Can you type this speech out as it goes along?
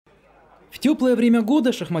В теплое время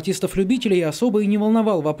года шахматистов-любителей особо и не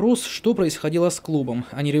волновал вопрос, что происходило с клубом.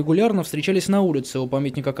 Они регулярно встречались на улице, у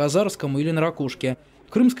памятника Казарскому или на Ракушке.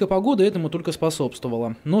 Крымская погода этому только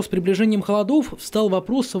способствовала. Но с приближением холодов встал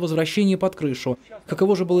вопрос о возвращении под крышу.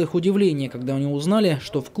 Каково же было их удивление, когда они узнали,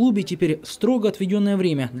 что в клубе теперь строго отведенное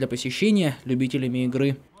время для посещения любителями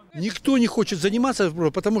игры. Никто не хочет заниматься,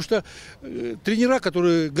 потому что тренера,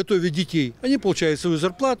 которые готовят детей, они получают свою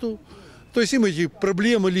зарплату. То есть им эти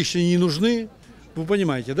проблемы лишние не нужны. Вы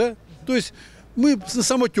понимаете, да? То есть мы на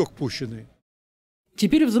самотек пущены.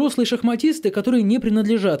 Теперь взрослые шахматисты, которые не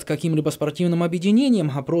принадлежат каким-либо спортивным объединениям,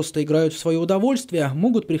 а просто играют в свое удовольствие,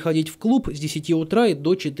 могут приходить в клуб с 10 утра и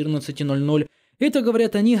до 14:00. Это,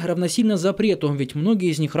 говорят они, равносильно запрету, ведь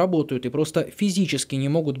многие из них работают и просто физически не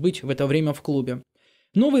могут быть в это время в клубе.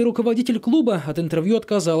 Новый руководитель клуба от интервью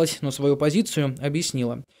отказалась, но свою позицию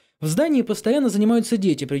объяснила. В здании постоянно занимаются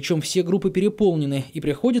дети, причем все группы переполнены, и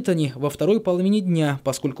приходят они во второй половине дня,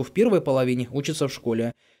 поскольку в первой половине учатся в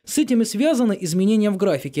школе. С этим и связаны изменения в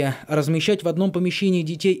графике. Размещать в одном помещении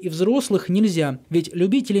детей и взрослых нельзя, ведь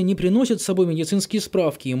любители не приносят с собой медицинские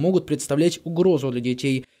справки и могут представлять угрозу для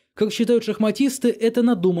детей. Как считают шахматисты, это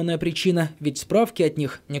надуманная причина, ведь справки от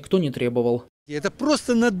них никто не требовал. Это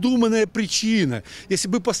просто надуманная причина. Если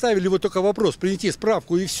бы поставили вот только вопрос, принести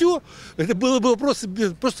справку и все, это было бы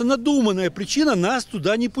просто надуманная причина нас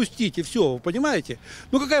туда не пустить. И все, вы понимаете?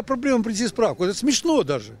 Ну какая проблема принести справку? Это смешно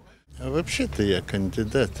даже. А вообще-то я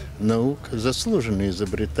кандидат наук, заслуженный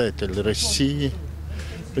изобретатель России.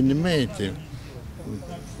 Понимаете,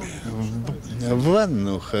 в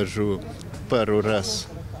ванну хожу пару раз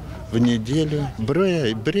в неделю,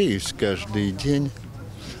 бреюсь каждый день.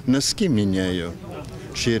 Носки меняю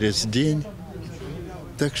через день,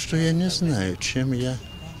 так что я не знаю, чем я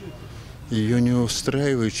ее не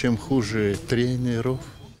устраиваю, чем хуже тренеров.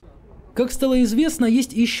 Как стало известно,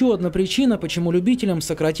 есть еще одна причина, почему любителям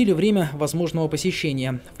сократили время возможного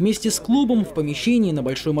посещения. Вместе с клубом в помещении на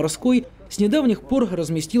Большой Морской с недавних пор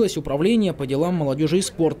разместилось управление по делам молодежи и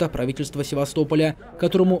спорта правительства Севастополя,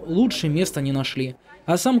 которому лучше места не нашли.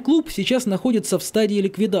 А сам клуб сейчас находится в стадии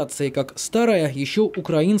ликвидации, как старая, еще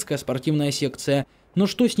украинская спортивная секция. Но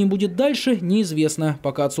что с ним будет дальше, неизвестно,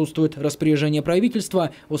 пока отсутствует распоряжение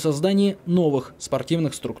правительства о создании новых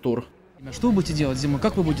спортивных структур. Что вы будете делать зимой?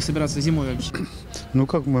 Как вы будете собираться зимой вообще? Ну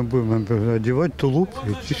как мы будем одевать тулуп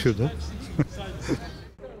и идти сюда?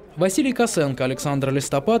 Василий Косенко, Александр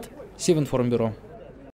Листопад, Севинформбюро.